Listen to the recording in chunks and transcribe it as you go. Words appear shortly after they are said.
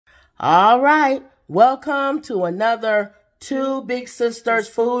All right. Welcome to another Two Big Sisters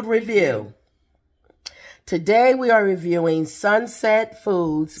food review. Today we are reviewing Sunset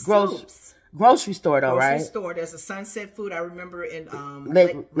Foods grocery store, though, right? Grocery store. There's a Sunset Food I remember in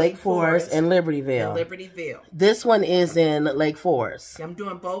Lake Forest and Libertyville. This one is in Lake Forest. I'm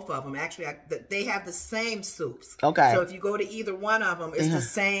doing both of them. Actually, they have the same soups. Okay. So if you go to either one of them, it's the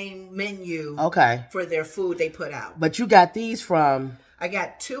same menu. Okay. For their food they put out. But you got these from... I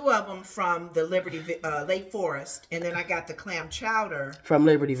got two of them from the Lake Forest, and then I got the clam chowder from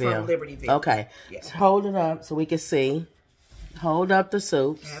Libertyville. Okay. Yeah. So hold it up so we can see. Hold up the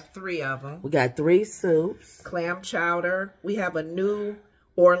soups. I have three of them. We got three soups. Clam chowder. We have a New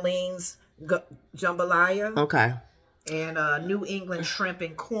Orleans jambalaya. Okay. And New England shrimp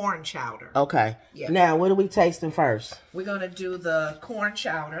and corn chowder. Okay. Yeah. Now, what are we tasting first? We're going to do the corn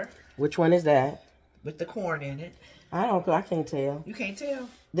chowder. Which one is that? With the corn in it. I can't tell. You can't tell?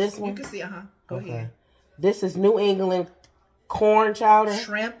 This one? You can see, Go ahead. This is New England corn chowder?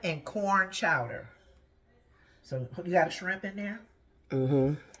 Shrimp and corn chowder. So, you got a shrimp in there?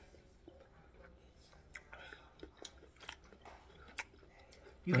 Mm-hmm.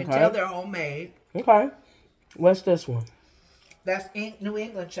 You can tell they're homemade. Okay. What's this one? That's New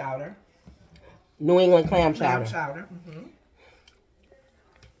England chowder. New England clam chowder. Clam chowder. Mm-hmm.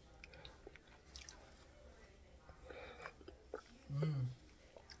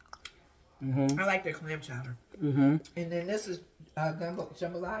 I like their clam chowder. And then this is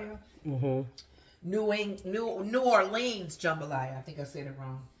jambalaya. New Orleans jambalaya. I think I said it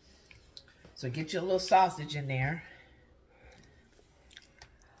wrong. So get your little sausage in there.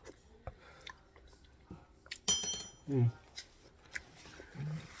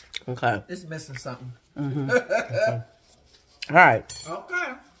 Okay. It's missing something. Okay. All right.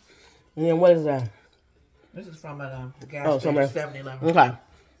 Okay. And then what is that? This is from a gas station, 7-Eleven. Okay.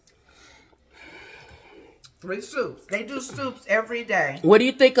 3 soups. They do soups every day. What do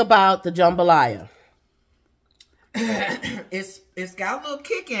you think about the jambalaya? It's got a little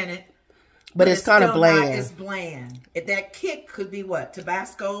kick in it. But it's kind of bland. It's bland. That kick could be what?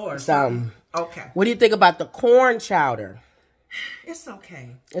 Tabasco or something? Okay. What do you think about the corn chowder? It's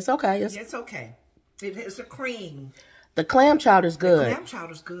okay. It's okay. It's okay. It's a cream. The clam chowder's good. The clam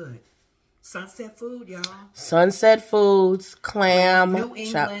chowder's good. Sunset Food, y'all. Sunset Foods,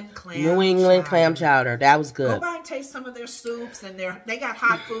 New England clam chowder. That was good. Go by and taste some of their soups, and they got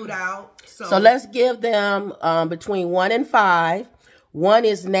hot food out. So let's give them between 1 and 5. 1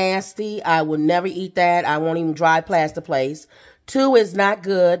 is nasty. I will never eat that. I won't even drive past the place. 2 is not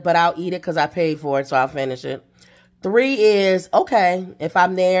good, but I'll eat it because I paid for it, so I'll finish it. 3 is okay. If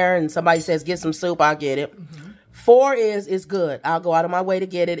I'm there and somebody says get some soup, I'll get it. 4 is it's good. I'll go out of my way to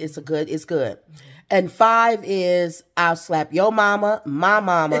get it. It's good. And 5 is I'll slap your mama, my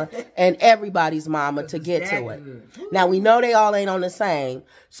mama, and everybody's mama to get to it. Now we know they all ain't on the same.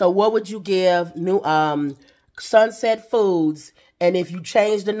 So what would you give Sunset Foods? And if you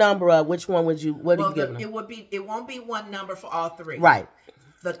change the number up, which one would you? What do you give them? It won't be one number for all 3. Right.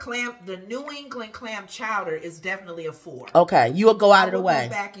 The New England clam chowder is definitely a 4. Okay, you will go out of the way. I'll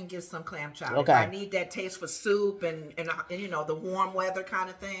go back and get some clam chowder. Okay. If I need that taste for soup and you know the warm weather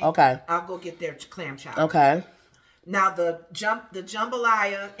kind of thing. Okay. I'll go get their clam chowder. Okay. Now the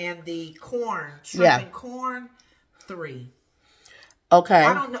jambalaya and the shrimp and corn, 3. Okay.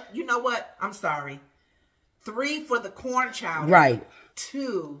 I don't know. You know what? I'm sorry. 3 for the corn chowder. Right.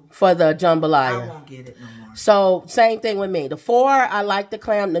 2 for the jambalaya. I won't get it no more. So same thing with me. The 4, I like the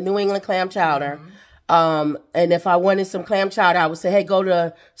New England clam chowder. And if I wanted some clam chowder, I would say, hey, go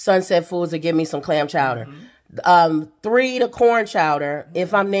to Sunset Foods and give me some clam chowder. 3, the corn chowder.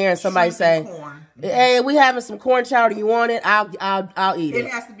 If I'm there and somebody say, hey, we having some corn chowder, you want it? I'll eat it.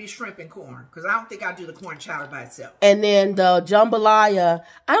 It has to be shrimp and corn because I don't think I'll do the corn chowder by itself. And then the jambalaya,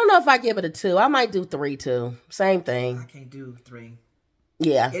 I don't know if I give it a 2. I might do 3 too. Same thing. I can't do 3.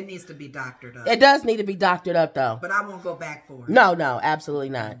 Yeah. It needs to be doctored up. It does need to be doctored up, though. But I won't go back for it. No, absolutely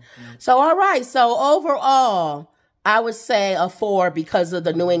not. So, all right. So, overall, I would say a 4 because of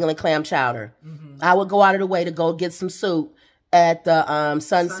the New England clam chowder. I would go out of the way to go get some soup at the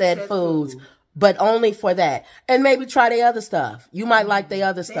Sunset Foods, but only for that. And maybe try the other stuff. You might like the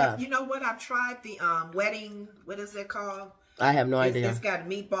other stuff. You know what? I've tried the wedding, what is it called? I have no idea. It's got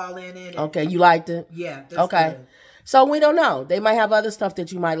meatball in it. Okay, you liked it? Yeah. Okay. Good. So we don't know. They might have other stuff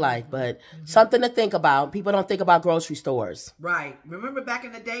that you might like, but something to think about. People don't think about grocery stores. Right. Remember back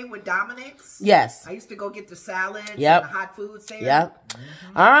in the day with Dominic's? Yes. I used to go get the salads and the hot foods there. Yep.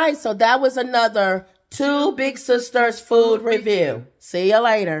 All right. So that was another Two Big Sisters food review. See you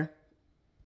later.